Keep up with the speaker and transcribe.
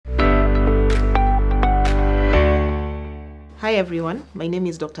Hi everyone, my name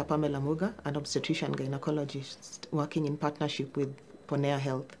is Dr. Pamela Muga, an obstetrician and gynecologist working in partnership with Ponea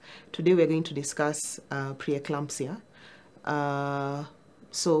Health. Today we're going to discuss preeclampsia.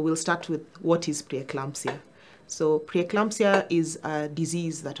 So we'll start with what is preeclampsia. So preeclampsia is a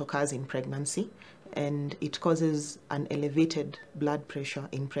disease that occurs in pregnancy, and it causes an elevated blood pressure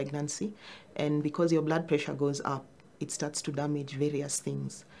in pregnancy. And because your blood pressure goes up, it starts to damage various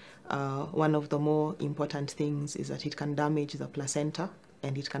things. One of the more important things is that it can damage the placenta,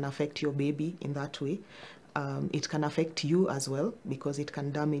 and it can affect your baby in that way. It can affect you as well, because it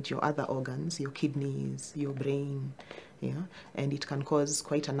can damage your other organs, your kidneys, your brain, and it can cause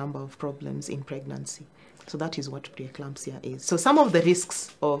quite a number of problems in pregnancy. So that is what preeclampsia is. So some of the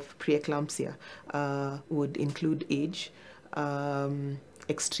risks of preeclampsia would include age,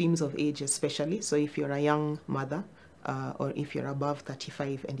 extremes of age especially. So if you're a young mother, or if you're above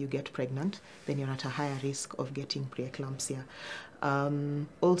 35 and you get pregnant, then you're at a higher risk of getting preeclampsia.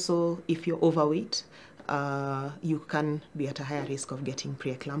 Also, if you're overweight, you can be at a higher risk of getting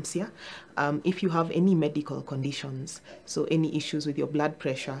preeclampsia. If you have any medical conditions, so any issues with your blood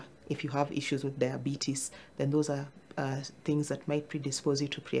pressure, if you have issues with diabetes, then those are things that might predispose you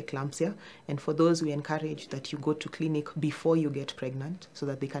to preeclampsia. And for those, we encourage that you go to clinic before you get pregnant so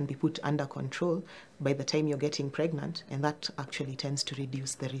that they can be put under control by the time you're getting pregnant, and that actually tends to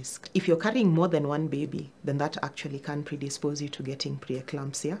reduce the risk. If you're carrying more than one baby, then that actually can predispose you to getting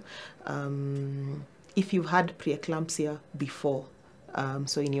preeclampsia. If you've had preeclampsia before,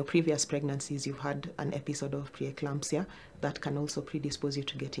 so in your previous pregnancies you've had an episode of preeclampsia, that can also predispose you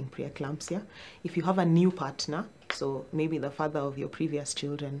to getting preeclampsia. If you have a new partner, so maybe the father of your previous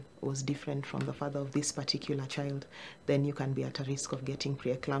children was different from the father of this particular child, then you can be at a risk of getting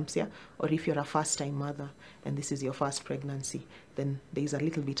preeclampsia. Or if you're a first-time mother and this is your first pregnancy, then there's a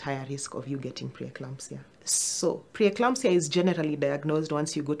little bit higher risk of you getting preeclampsia. So preeclampsia is generally diagnosed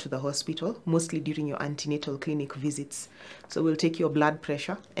once you go to the hospital, mostly during your antenatal clinic visits. So we'll take your blood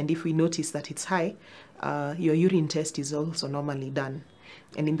pressure, and if we notice that it's high, your urine test is also normally done.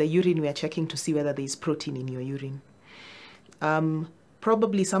 And in the urine, we are checking to see whether there is protein in your urine.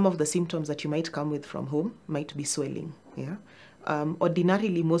 Probably some of the symptoms that you might come with from home might be swelling.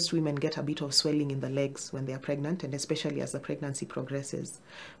 Ordinarily, most women get a bit of swelling in the legs when they are pregnant, and especially as the pregnancy progresses.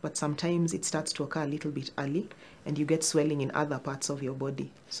 But sometimes it starts to occur a little bit early, and you get swelling in other parts of your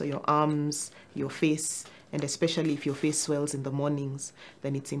body. So your arms, your face, and especially if your face swells in the mornings,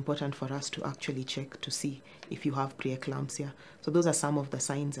 then it's important for us to actually check to see if you have preeclampsia. So those are some of the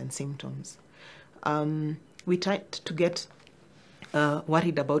signs and symptoms. We try to get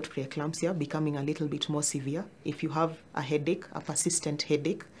worried about preeclampsia becoming a little bit more severe if you have a headache, a persistent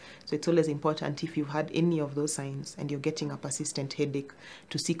headache. So it's always important, if you've had any of those signs and you're getting a persistent headache,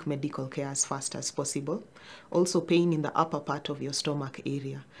 to seek medical care as fast as possible. Also, pain in the upper part of your stomach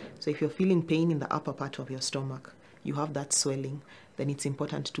area. So if you're feeling pain in the upper part of your stomach, you have that swelling, then it's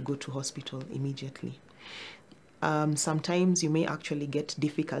important to go to hospital immediately. Sometimes you may actually get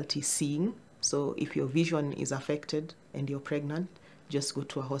difficulty seeing. So if your vision is affected and you're pregnant, just go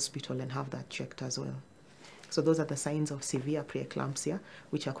to a hospital and have that checked as well. So those are the signs of severe preeclampsia,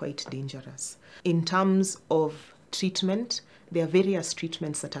 which are quite dangerous. In terms of treatment, there are various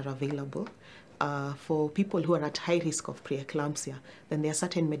treatments that are available. For people who are at high risk of preeclampsia, then there are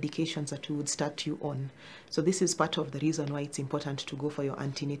certain medications that we would start you on. So this is part of the reason why it's important to go for your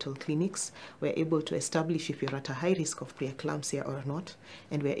antenatal clinics. We're able to establish if you're at a high risk of preeclampsia or not,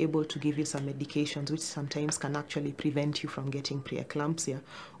 and we're able to give you some medications which sometimes can actually prevent you from getting preeclampsia,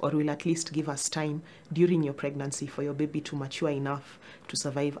 or will at least give us time during your pregnancy for your baby to mature enough to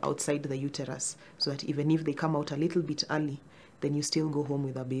survive outside the uterus, so that even if they come out a little bit early, then you still go home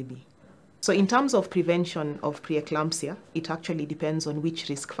with a baby. So in terms of prevention of preeclampsia, it actually depends on which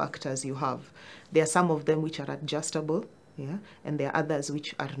risk factors you have. There are some of them which are adjustable, and there are others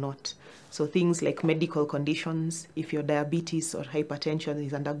which are not. So things like medical conditions, if your diabetes or hypertension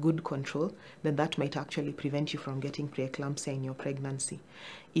is under good control, then that might actually prevent you from getting preeclampsia in your pregnancy.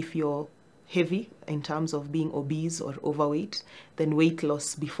 If you're heavy in terms of being obese or overweight, then weight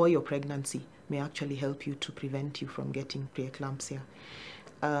loss before your pregnancy may actually help you to prevent you from getting preeclampsia.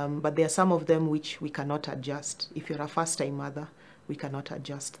 But there are some of them which we cannot adjust. If you're a first-time mother, we cannot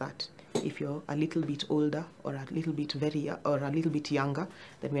adjust that. If you're a little bit older or a little bit younger,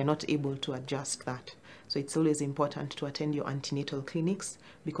 then we are not able to adjust that. So it's always important to attend your antenatal clinics,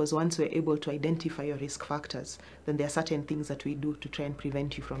 because once we're able to identify your risk factors, then there are certain things that we do to try and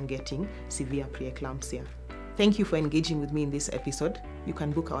prevent you from getting severe preeclampsia. Thank you for engaging with me in this episode. You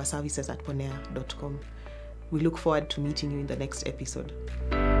can book our services at ponea.com. We look forward to meeting you in the next episode.